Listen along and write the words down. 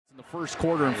First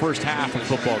quarter and first half of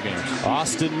football games.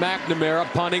 Austin McNamara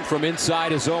punting from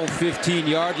inside his own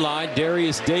 15-yard line.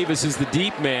 Derius Davis is the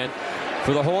deep man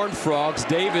for the Horned Frogs.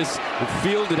 Davis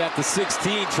fielded at the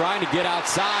 16, trying to get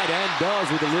outside, and does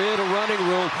with a little running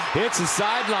room. Hits the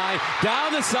sideline,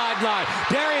 down the sideline.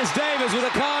 Derius Davis with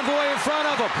a convoy in front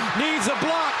of him. Needs a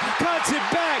block, cuts it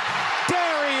back.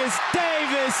 Derius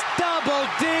Davis, double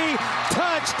D,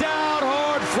 touchdown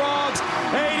Horned Frogs,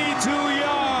 82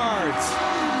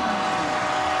 yards.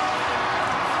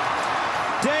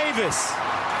 Davis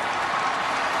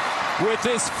with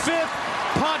his 5th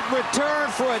punt return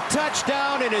for a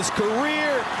touchdown in his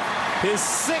career, his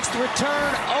 6th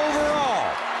return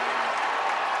overall.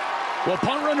 Well,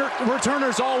 punt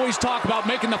returners always talk about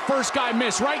making the first guy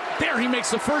miss. Right there, he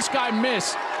makes the first guy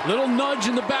miss. Little nudge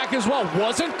in the back as well.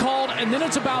 Wasn't called, and then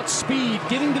it's about speed,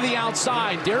 getting to the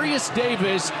outside. Derius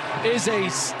Davis is a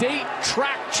state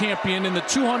track champion in the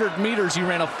 200 meters. He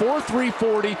ran a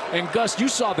 4.340, and Gus, you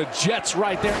saw the jets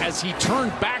right there as he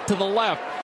turned back to the left.